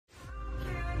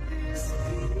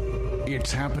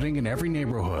It's happening in every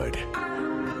neighborhood. Who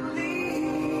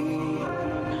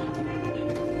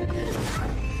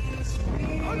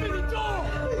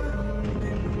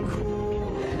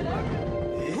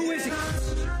is he?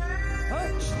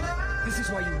 Huh? This is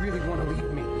why you really want to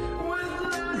leave me. No,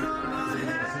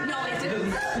 I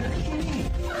didn't.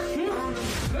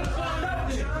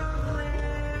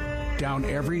 Down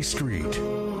every street.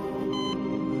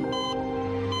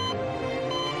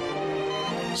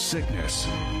 Sickness,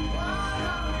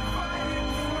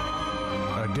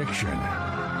 addiction,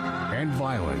 and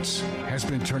violence has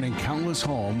been turning countless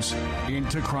homes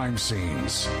into crime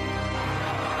scenes.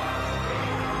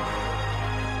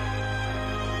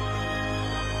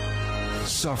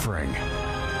 Suffering,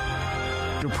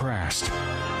 depressed,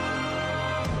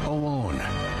 alone,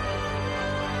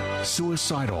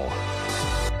 suicidal.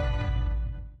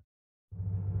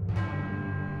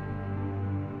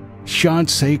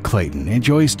 Shawnce Clayton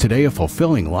enjoys today a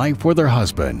fulfilling life with her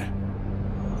husband.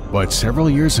 But several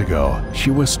years ago,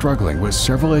 she was struggling with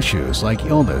several issues like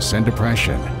illness and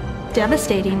depression.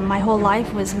 Devastating. My whole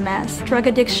life was a mess. Drug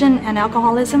addiction and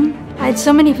alcoholism. I had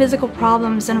so many physical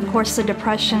problems, and of course the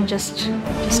depression just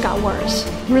got worse.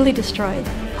 Really destroyed.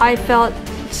 I felt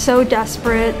so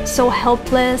desperate, so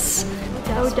helpless.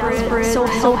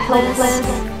 So helpless.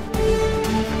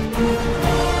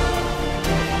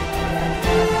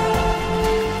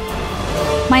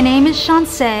 My name is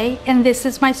Shawnce, and this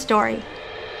is my story.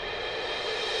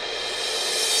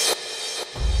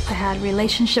 I had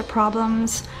relationship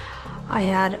problems. I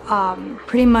had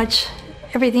pretty much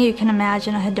everything you can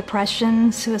imagine. I had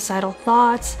depression, suicidal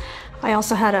thoughts. I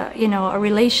also had a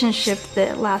relationship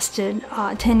that lasted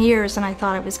 10 years, and I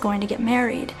thought I was going to get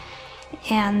married.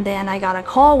 And then I got a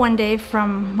call one day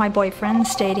from my boyfriend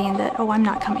stating that, oh, I'm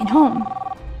not coming home.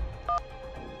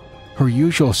 Her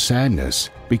usual sadness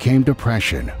became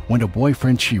depression when a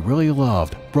boyfriend she really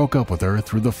loved broke up with her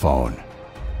through the phone.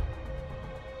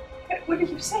 What are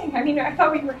you saying? I mean, I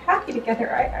thought we were happy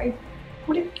together. I'm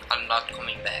not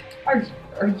coming back.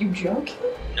 Are you joking?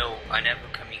 No, I'm never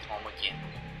coming home again.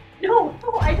 No,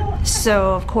 I don't.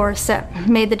 So, of course, that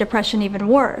made the depression even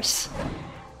worse.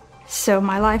 So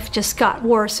my life just got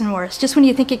worse and worse. Just when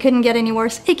you think it couldn't get any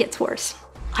worse, it gets worse.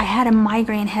 I had a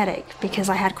migraine headache because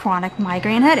I had chronic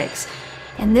migraine headaches.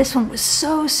 And this one was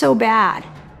so bad.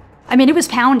 I mean, it was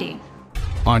pounding.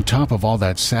 On top of all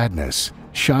that sadness,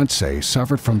 Shawnce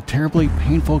suffered from terribly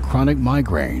painful chronic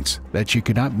migraines that she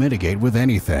could not mitigate with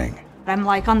anything. I'm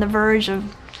like on the verge of,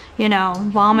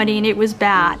 vomiting. It was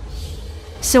bad.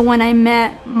 So when I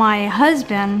met my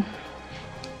husband,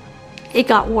 it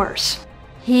got worse.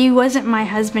 He wasn't my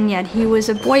husband yet. He was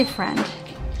a boyfriend.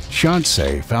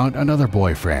 Shawnce found another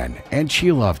boyfriend, and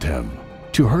she loved him.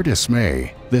 To her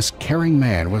dismay, this caring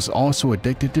man was also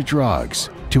addicted to drugs,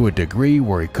 to a degree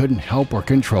where he couldn't help or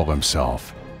control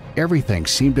himself. Everything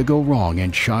seemed to go wrong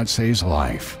in Shawnce's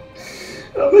life.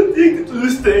 I'm addicted to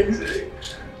these things.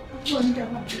 Oh my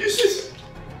God, Jesus,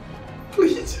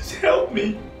 please just help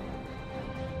me.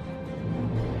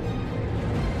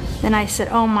 Then I said,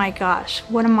 oh my gosh,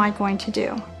 what am I going to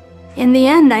do? In the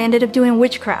end, I ended up doing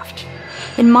witchcraft.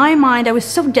 In my mind, I was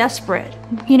so desperate.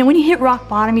 When you hit rock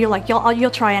bottom, you're like,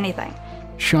 you'll try anything.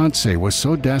 Shawnce was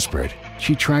so desperate,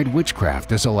 she tried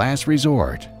witchcraft as a last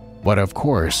resort. But of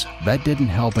course, that didn't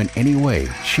help in any way,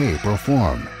 shape, or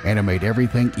form, and it made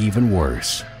everything even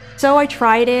worse. So I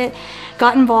tried it,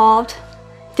 got involved.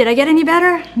 Did I get any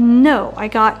better? No, I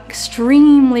got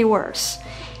extremely worse.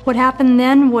 What happened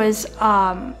then was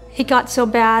it got so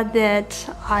bad that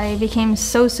I became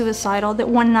so suicidal that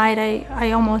one night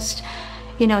I almost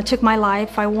took my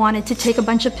life. I wanted to take a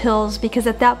bunch of pills because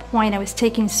at that point I was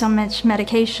taking so much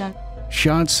medication.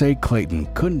 Shawnce Clayton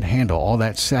couldn't handle all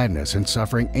that sadness and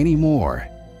suffering anymore,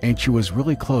 and she was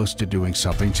really close to doing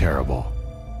something terrible.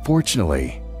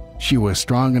 Fortunately, she was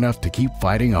strong enough to keep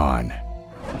fighting on.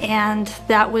 And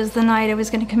that was the night I was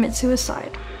going to commit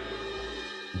suicide.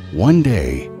 One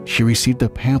day, she received a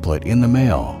pamphlet in the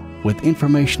mail with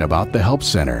information about the help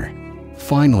center.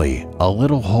 Finally, a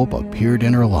little hope appeared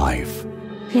in her life.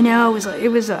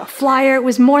 It was a flyer. It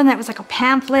was more than that. It was like a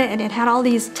pamphlet, and it had all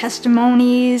these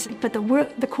testimonies. But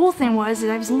the cool thing was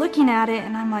that I was looking at it,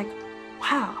 and I'm like,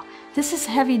 wow, this is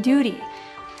heavy duty.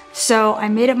 So I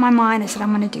made up my mind. I said,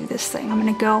 I'm going to do this thing. I'm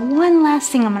going to go. One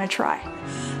last thing I'm going to try.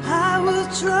 I will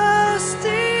trust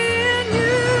in you.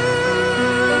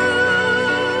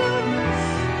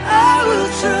 I will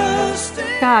trust in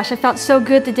you. Gosh, I felt so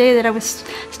good the day that I was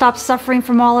stopped suffering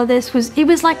from all of this. It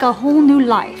was like a whole new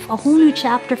life, a whole new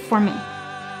chapter for me.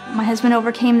 My husband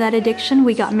overcame that addiction.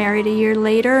 We got married a year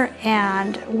later,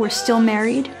 and we're still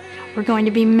married. We're going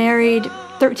to be married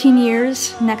 13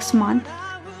 years next month.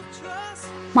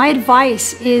 My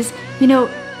advice is,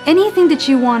 anything that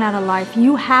you want out of life,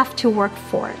 you have to work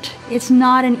for it. It's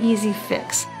not an easy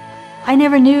fix. I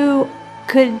never knew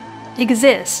could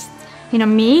exist.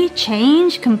 Me,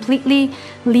 change, completely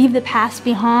leave the past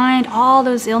behind, all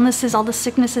those illnesses, all the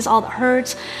sicknesses, all the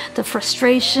hurts, the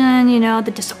frustration,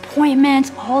 the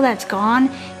disappointments, all that's gone.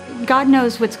 God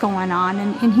knows what's going on,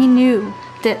 and He knew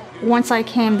that once I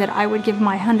came that I would give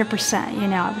my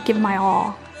 100%, I would give my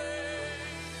all.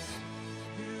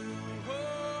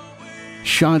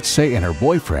 Shantse and her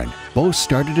boyfriend both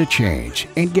started to change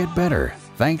and get better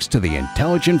thanks to the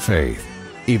intelligent faith.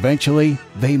 Eventually,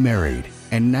 they married,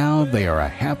 and now they are a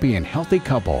happy and healthy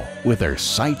couple with their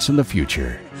sights in the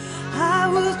future. I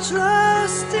will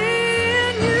trust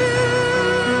in you.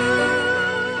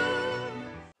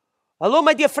 Hello,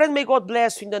 my dear friend. May God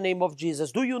bless you in the name of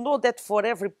Jesus. Do you know that for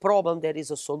every problem there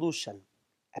is a solution?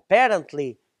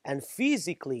 Apparently and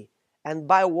physically, and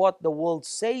by what the world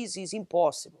says is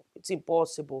impossible. It's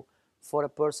impossible for a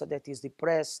person that is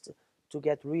depressed to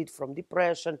get rid from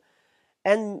depression.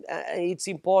 And it's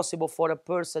impossible for a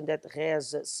person that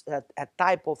has a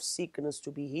type of sickness to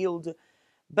be healed.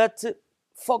 But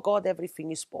for God,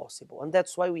 everything is possible. And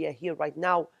that's why we are here right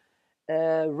now,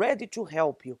 ready to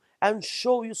help you and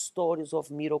show you stories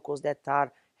of miracles that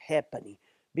are happening.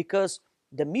 Because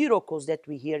the miracles that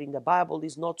we hear in the Bible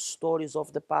is not stories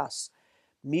of the past.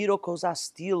 Miracles are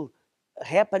still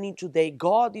happening today.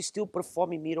 God is still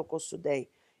performing miracles today.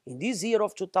 In this year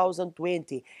of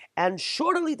 2020, and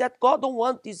surely that God don't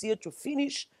want this year to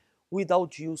finish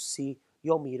without you see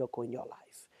your miracle in your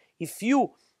life. If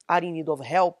you are in need of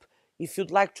help, if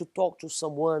you'd like to talk to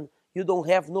someone, you don't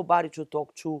have nobody to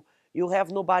talk to, you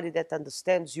have nobody that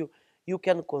understands you, you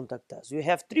can contact us. You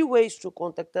have 3 ways to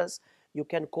contact us. You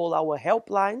can call our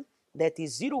helpline, that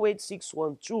is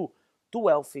 08612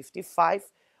 1255.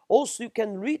 Also, you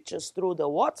can reach us through the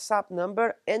WhatsApp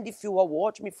number, and if you are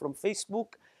watching me from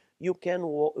Facebook, you can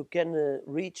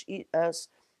reach us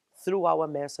through our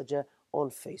messenger on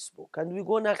Facebook. And we're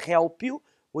going to help you,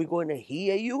 we're going to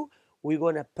hear you, we're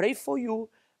going to pray for you,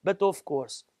 but of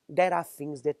course, there are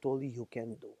things that only you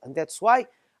can do. And that's why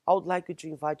I would like you to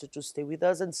invite you to stay with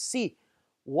us and see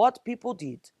what people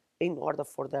did in order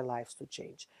for their lives to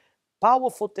change.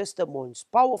 Powerful testimonies,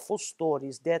 powerful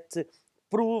stories that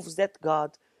proves that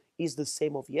God is the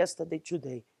same of yesterday,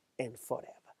 today, and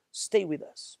forever. Stay with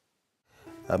us.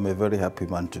 I'm a very happy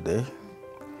man today.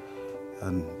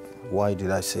 And why did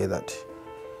I say that?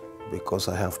 Because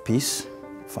I have peace.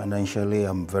 Financially,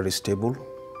 I'm very stable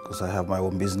because I have my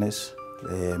own business.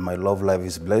 My love life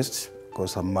is blessed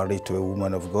because I'm married to a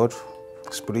woman of God.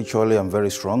 Spiritually, I'm very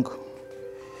strong.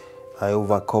 I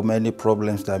overcome any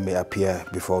problems that may appear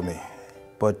before me.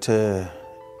 But it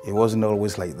wasn't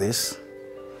always like this.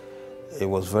 It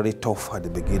was very tough at the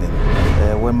beginning.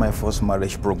 When my first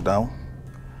marriage broke down,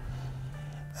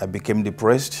 I became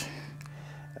depressed.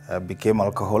 I became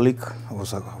alcoholic. I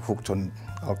was hooked on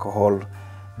alcohol,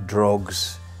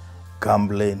 drugs,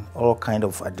 gambling, all kind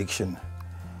of addiction.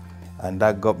 And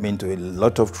that got me into a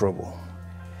lot of trouble.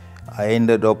 I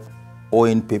ended up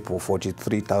owing people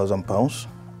 £43,000,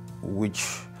 which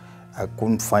I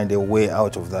couldn't find a way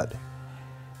out of that.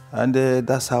 And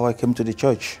that's how I came to the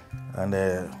church. And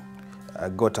I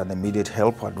got an immediate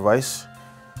help, advice,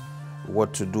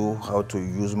 what to do, how to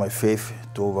use my faith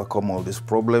to overcome all this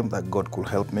problem, that God could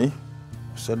help me.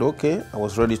 I said, okay, I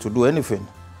was ready to do anything.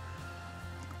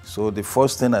 So the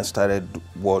first thing I started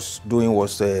doing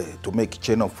was to make a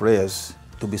chain of prayers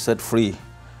to be set free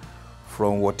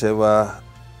from whatever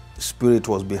spirit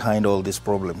was behind all these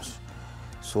problems.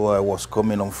 So I was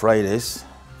coming on Fridays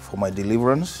for my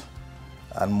deliverance,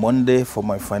 and Monday for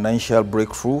my financial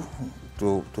breakthrough,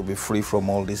 to be free from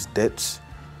all these debts,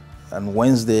 and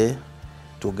Wednesday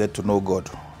to get to know God,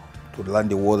 to learn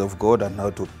the word of God and how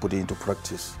to put it into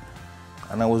practice.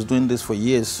 And I was doing this for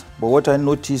years. But what I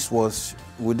noticed was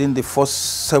within the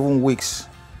first 7 weeks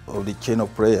of the chain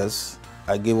of prayers,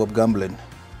 I gave up gambling.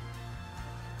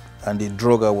 And the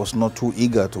drug, I was not too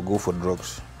eager to go for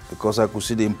drugs because I could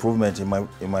see the improvement in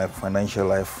my financial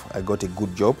life. I got a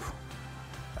good job,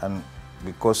 and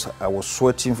because I was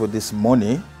sweating for this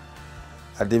money,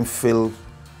 I didn't feel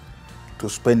to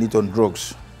spend it on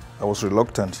drugs. I was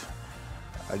reluctant.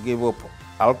 I gave up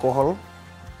alcohol.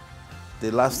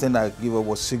 The last thing I gave up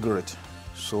was cigarette.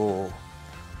 So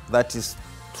that is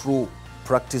through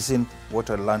practicing what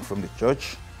I learned from the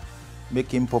church,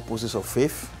 making purposes of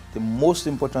faith. The most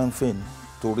important thing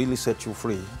to really set you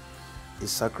free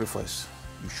is sacrifice.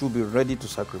 You should be ready to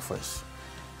sacrifice.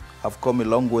 I've come a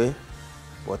long way,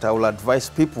 but I will advise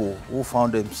people who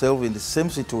found themselves in the same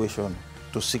situation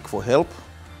to seek for help,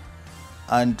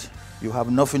 and you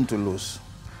have nothing to lose.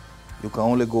 You can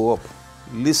only go up.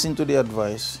 Listen to the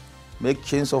advice, make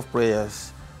chains of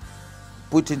prayers,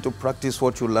 put into practice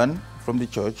what you learn from the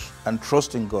church, and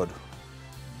trust in God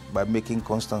by making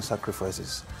constant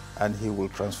sacrifices, and He will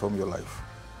transform your life.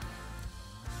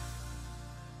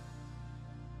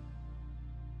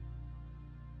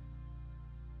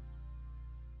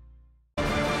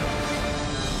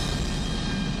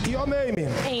 Your name?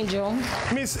 Angel.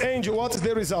 Miss Angel, what is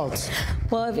the result?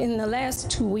 Well, in the last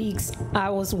 2 weeks, I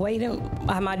was waiting.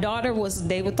 My daughter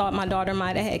they thought my daughter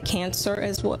might have had cancer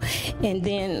as well. And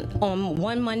then on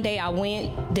one Monday I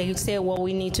went, they said, well,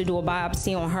 we need to do a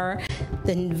biopsy on her.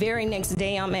 The very next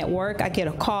day I'm at work, I get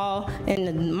a call,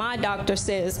 and my doctor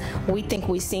says, we think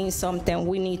we've seen something.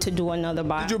 We need to do another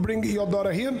biopsy. Did you bring your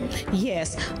daughter here?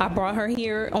 Yes, I brought her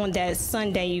here on that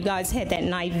Sunday. You guys had that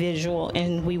night visual,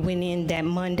 and we went in that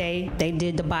Monday. They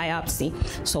did the biopsy.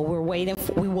 So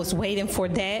we was waiting for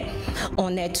that.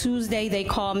 On that Tuesday, they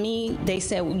called me. They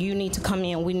said, you need to come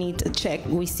in. We need to check.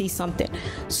 We see something.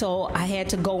 So I had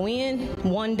to go in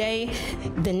one day.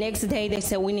 The next day, they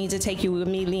said, we need to take you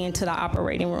immediately into the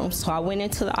operating room. So I went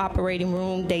into the operating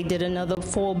room. They did another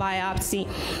full biopsy.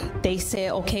 They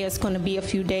said, okay, it's going to be a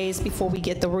few days before we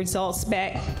get the results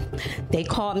back. They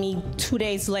called me 2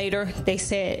 days later. They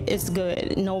said, it's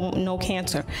good, no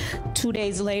cancer. 2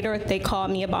 days later, they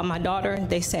called me about my daughter.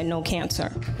 They said, no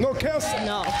cancer. No cancer?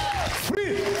 No.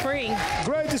 Free? Free.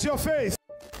 Great is your faith.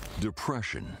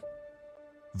 Depression.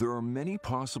 There are many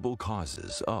possible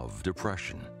causes of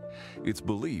depression. It's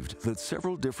believed that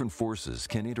several different forces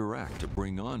can interact to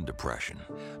bring on depression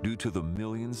due to the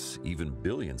millions, even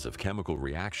billions of chemical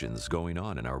reactions going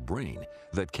on in our brain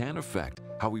that can affect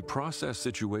how we process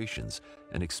situations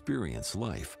and experience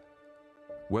life.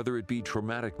 Whether it be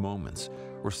traumatic moments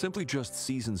or simply just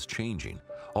seasons changing,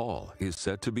 all is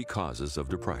said to be causes of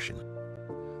depression.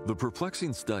 The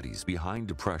perplexing studies behind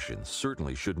depression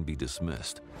certainly shouldn't be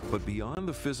dismissed, but beyond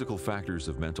the physical factors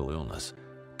of mental illness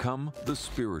come the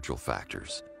spiritual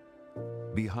factors.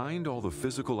 Behind all the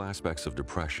physical aspects of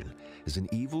depression is an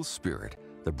evil spirit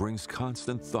that brings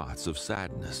constant thoughts of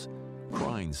sadness,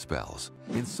 crying spells,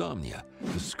 insomnia,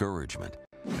 discouragement,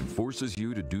 and forces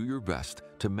you to do your best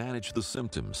to manage the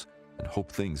symptoms and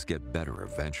hope things get better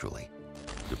eventually.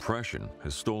 Depression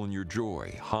has stolen your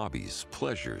joy, hobbies,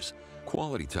 pleasures,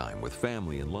 quality time with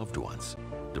family and loved ones.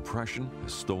 Depression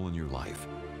has stolen your life,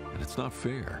 and it's not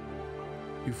fair.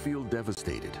 You feel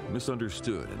devastated,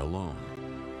 misunderstood, and alone.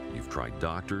 You've tried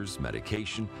doctors,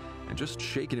 medication, and just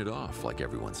shaken it off like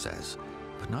everyone says,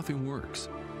 but nothing works.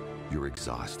 You're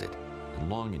exhausted and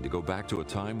longing to go back to a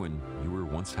time when you were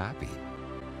once happy.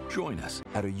 Join us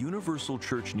at a universal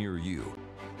church near you.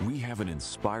 We have an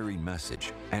inspiring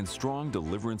message and strong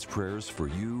deliverance prayers for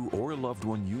you or a loved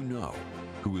one you know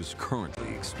who is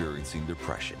currently experiencing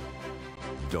depression.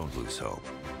 Don't lose hope.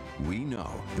 We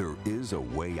know there is a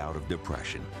way out of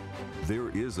depression. There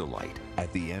is a light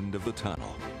at the end of the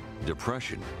tunnel.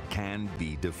 Depression can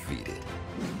be defeated.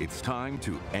 It's time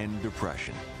to end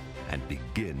depression and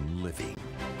begin living.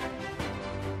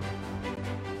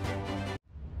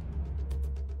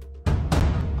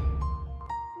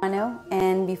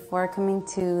 And before coming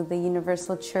to the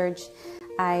Universal Church,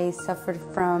 I suffered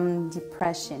from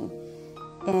depression.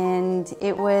 And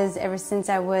it was ever since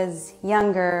I was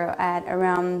younger, at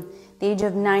around the age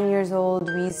of 9 years old,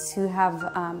 we used to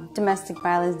have domestic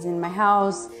violence in my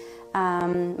house.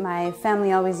 My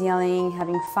family always yelling,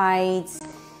 having fights.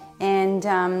 And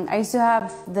I used to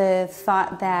have the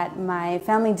thought that my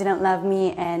family didn't love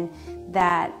me and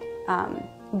that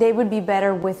they would be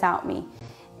better without me.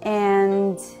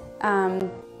 And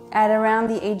at around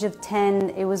the age of 10,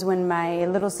 it was when my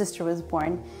little sister was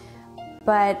born.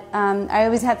 But I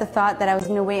always had the thought that I was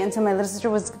going to wait until my little sister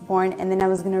was born and then I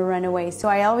was going to run away. So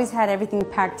I always had everything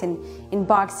packed in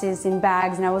boxes, in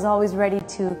bags, and I was always ready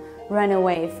to run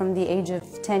away from the age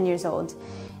of 10 years old.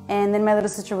 And then my little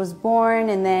sister was born,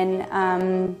 and then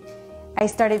I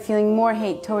started feeling more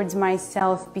hate towards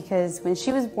myself because when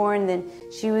she was born, then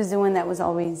she was the one that was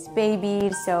always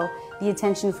babied. So the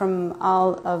attention from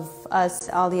all of us,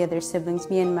 all the other siblings,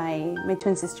 me and my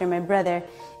twin sister and my brother,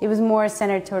 it was more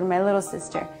centered toward my little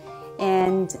sister.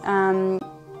 And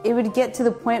it would get to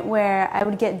the point where I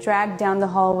would get dragged down the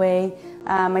hallway.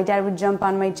 My dad would jump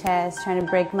on my chest trying to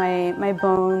break my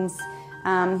bones.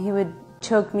 He would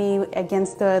choke me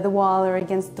against the wall or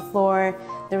against the floor.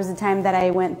 There was a time that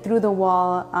I went through the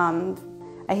wall.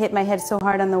 I hit my head so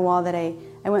hard on the wall that I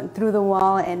went through the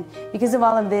wall, and because of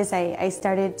all of this, I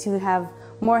started to have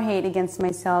more hate against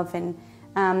myself, and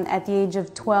At the age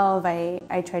of 12,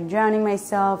 I tried drowning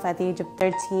myself. At the age of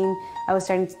 13, I was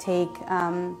starting to take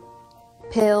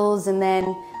pills, and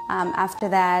then after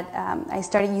that, I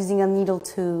started using a needle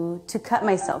to cut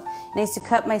myself. And I used to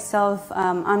cut myself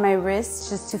on my wrists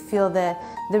just to feel the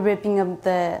ripping of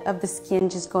the skin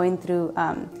just going through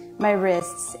my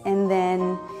wrists. And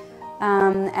then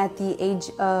at the age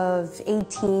of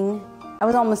 18, I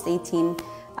was almost 18,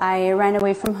 I ran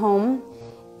away from home,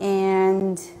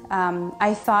 and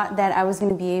I thought that I was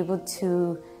going to be able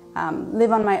to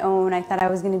live on my own. I thought I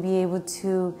was going to be able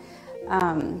to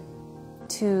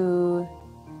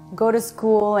go to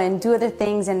school and do other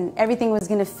things, and everything was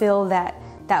going to fill that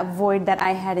void that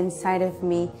I had inside of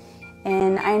me.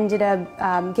 And I ended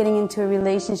up getting into a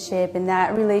relationship, and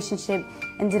that relationship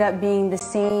ended up being the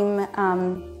same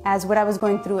as what I was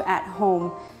going through at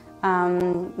home.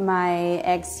 My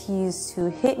ex, he used to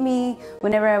hit me.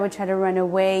 Whenever I would try to run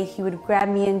away, he would grab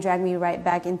me and drag me right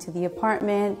back into the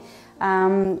apartment.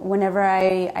 Whenever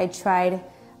I tried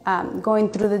going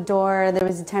through the door, there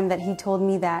was a time that he told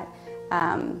me that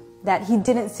that he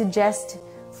didn't suggest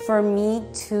for me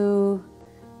to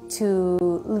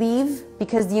leave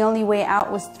because the only way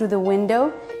out was through the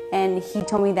window, and he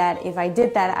told me that if I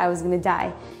did that, I was going to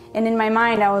die. And in my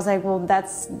mind, I was like, well,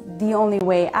 that's the only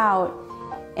way out.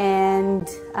 And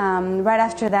right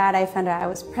after that, I found out I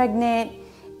was pregnant,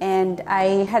 and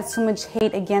I had so much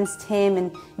hate against him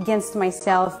and against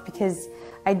myself because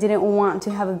I didn't want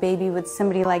to have a baby with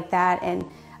somebody like that. And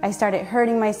I started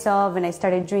hurting myself, and I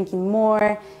started drinking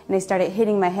more, and I started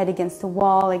hitting my head against the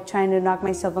wall, like trying to knock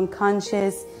myself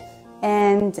unconscious.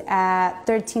 And at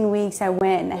 13 weeks, I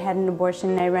went and I had an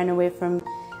abortion, and I ran away from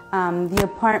the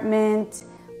apartment.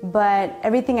 But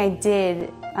everything I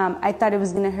did, I thought it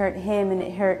was going to hurt him, and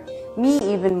it hurt me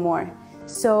even more.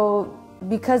 So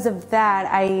because of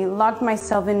that, I locked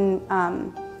myself in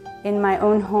my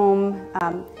own home.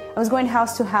 I was going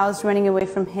house to house, running away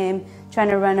from him, trying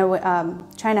to run away,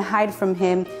 trying to hide from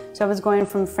him. So I was going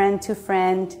from friend to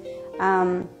friend.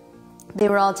 They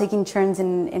were all taking turns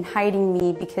in hiding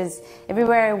me because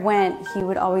everywhere I went, he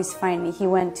would always find me. He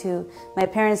went to my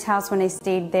parents' house when I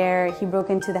stayed there. He broke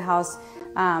into the house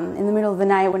in the middle of the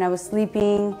night when I was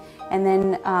sleeping, and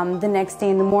then the next day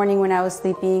in the morning when I was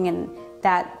sleeping. And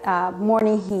that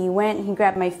morning he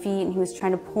grabbed my feet, and he was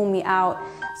trying to pull me out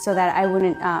so that I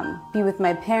wouldn't be with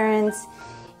my parents.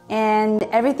 And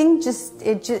everything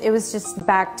it was just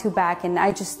back to back, and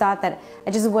I just thought that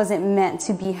I just wasn't meant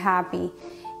to be happy.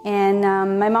 And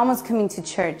my mom was coming to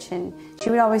church, and she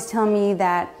would always tell me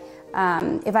that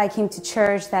if I came to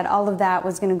church, that all of that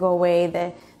was going to go away,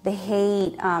 the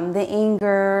hate, the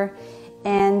anger.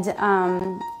 And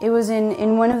it was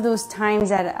in one of those times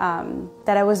that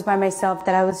I was by myself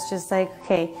that I was just like,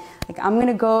 okay, like I'm going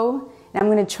to go and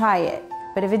I'm going to try it.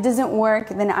 But if it doesn't work,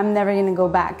 then I'm never going to go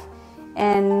back.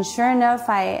 And sure enough,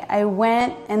 I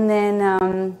went, and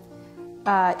then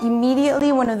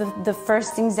immediately one of the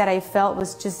first things that I felt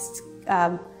was just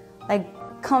like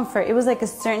comfort. It was like a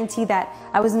certainty that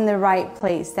I was in the right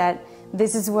place, that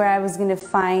this is where I was going to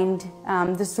find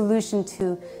the solution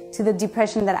to the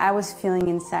depression that I was feeling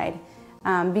inside,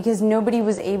 because nobody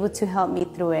was able to help me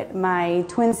through it. My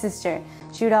twin sister,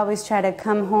 she would always try to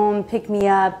come home, pick me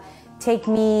up, take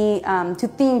me to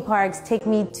theme parks, take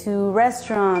me to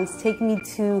restaurants, take me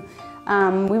to,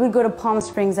 we would go to Palm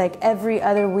Springs like every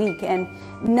other week, and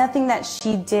nothing that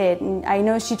she did, and I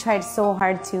know she tried so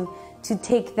hard to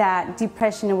take that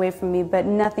depression away from me, but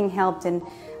nothing helped. And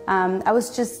I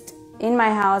was just in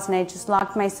my house, and I just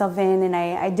locked myself in, and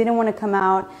I didn't want to come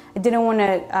out. I didn't want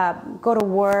to go to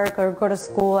work or go to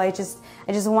school. I just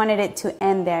wanted it to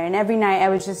end there. And every night I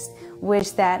would just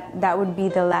wish that that would be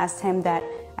the last time that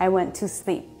I went to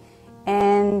sleep.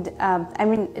 And I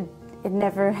mean, it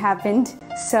never happened.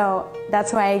 So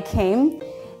that's why I came,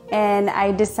 and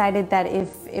I decided that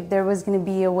if there was going to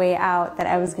be a way out, that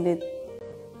I was going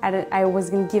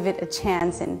to give it a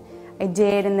chance. And I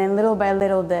did. And then little by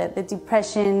little, the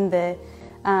depression, the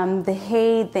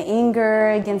hate, the anger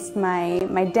against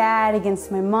my dad,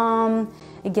 against my mom,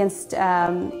 against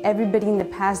everybody in the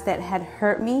past that had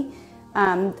hurt me,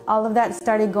 all of that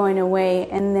started going away.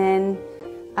 And then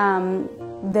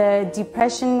the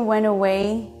depression went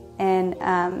away, and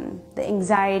the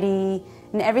anxiety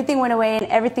and everything went away, and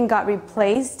everything got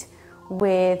replaced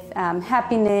with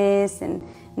happiness. And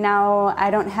now I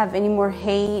don't have any more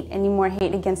hate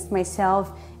against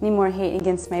myself, any more hate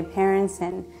against my parents,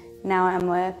 and now I'm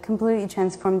a completely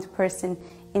transformed person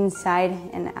inside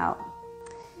and out.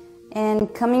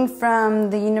 And coming from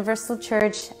the Universal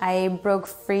Church, I broke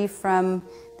free from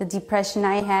the depression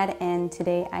I had, and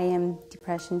today I am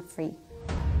depression free.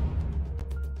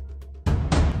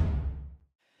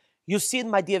 You see,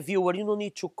 my dear viewer, you don't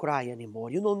need to cry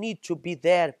anymore. You don't need to be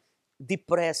there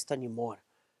depressed anymore.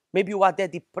 Maybe you are there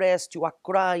depressed, you are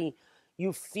crying,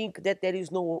 you think that there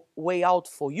is no way out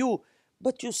for you,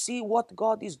 but you see what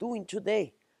God is doing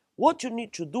today. What you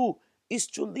need to do is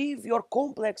to leave your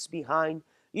complex behind,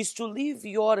 is to leave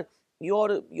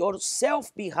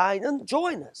yourself behind and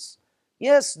join us.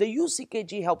 Yes, the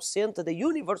UCKG Help Center, the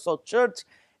Universal Church,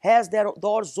 has their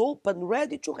doors open,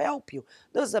 ready to help you.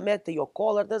 Doesn't matter your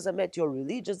color, doesn't matter your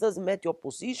religion, doesn't matter your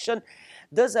position,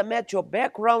 doesn't matter your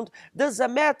background,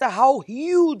 doesn't matter how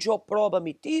huge your problem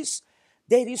it is,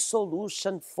 there is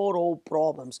solution for all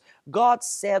problems. God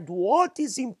said, what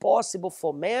is impossible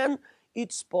for man,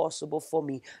 it's possible for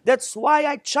me. That's why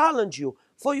I challenge you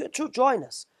for you to join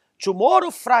us.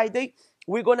 Tomorrow, Friday,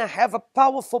 we're going to have a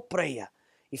powerful prayer.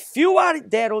 If you are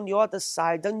there on the other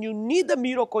side and you need a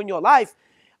miracle in your life,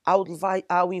 I'll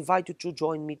invite you to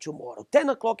join me tomorrow, 10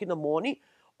 o'clock in the morning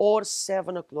or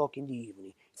 7 o'clock in the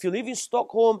evening. If you live in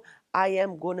Stockholm, I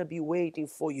am going to be waiting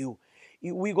for you.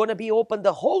 We're going to be open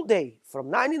the whole day from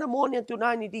 9 in the morning until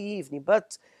 9 in the evening,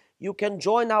 but you can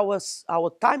join our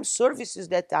time services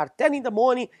that are 10 in the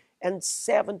morning and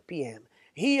 7 p.m.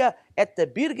 here at the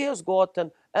Jarlsgatan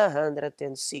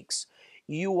 106.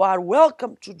 You are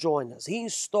welcome to join us here in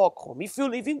Stockholm. If you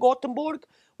live in Gothenburg,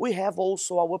 we have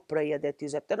also our prayer that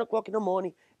is at 10 o'clock in the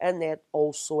morning and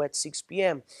also at 6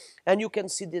 p.m. And you can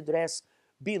see the address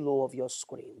below of your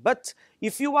screen. But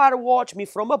if you are watching me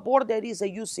from abroad, there is a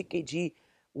UCKG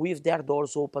with their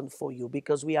doors open for you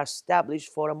because we are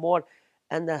established for more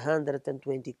than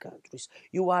 120 countries.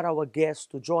 You are our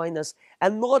guest to join us,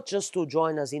 and not just to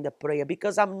join us in the prayer,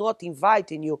 because I'm not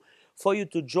inviting you for you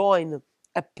to join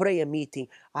a prayer meeting.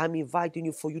 I'm inviting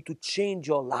you for you to change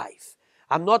your life.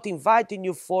 I'm not inviting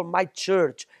you for my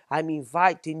church. I'm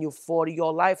inviting you for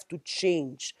your life to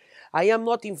change. I am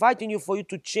not inviting you for you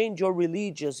to change your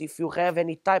religions if you have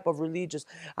any type of religions.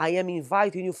 I am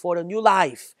inviting you for a new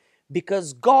life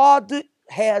because God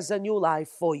has a new life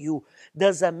for you.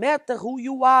 Doesn't matter who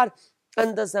you are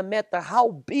and doesn't matter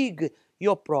how big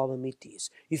your problem it is.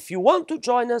 If you want to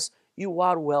join us, you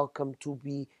are welcome to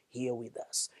be here with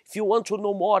us. If you want to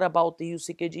know more about the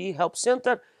UCKG Help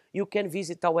Center, you can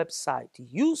visit our website,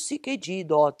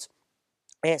 uckg.se.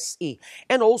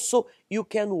 And also, you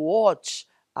can watch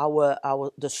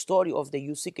the story of the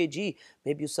UCKG.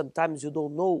 Maybe sometimes you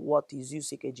don't know what is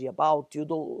UCKG about.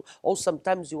 Or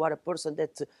sometimes you are a person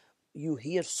that you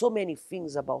hear so many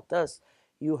things about us.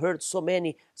 You heard so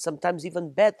many, sometimes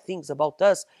even bad things about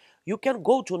us. You can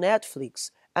go to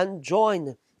Netflix and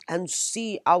join and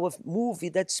see our movie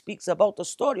that speaks about the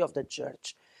story of the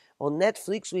church. On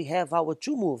Netflix, we have our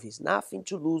 2 movies, Nothing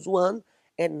to Lose 1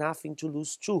 and Nothing to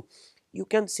Lose 2. You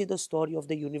can see the story of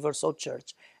the Universal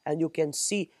Church, and you can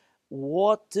see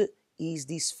what is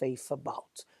this faith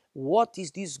about. What is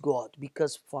this God?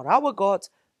 Because for our God,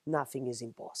 nothing is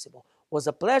impossible. It was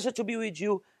a pleasure to be with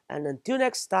you, and until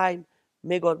next time,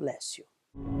 may God bless you.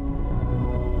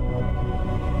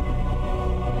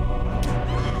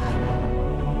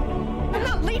 I'm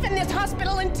not leaving this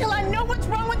hospital until I know what's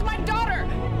wrong with my daughter.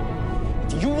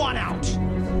 If you want out,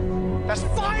 that's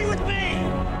fine with me.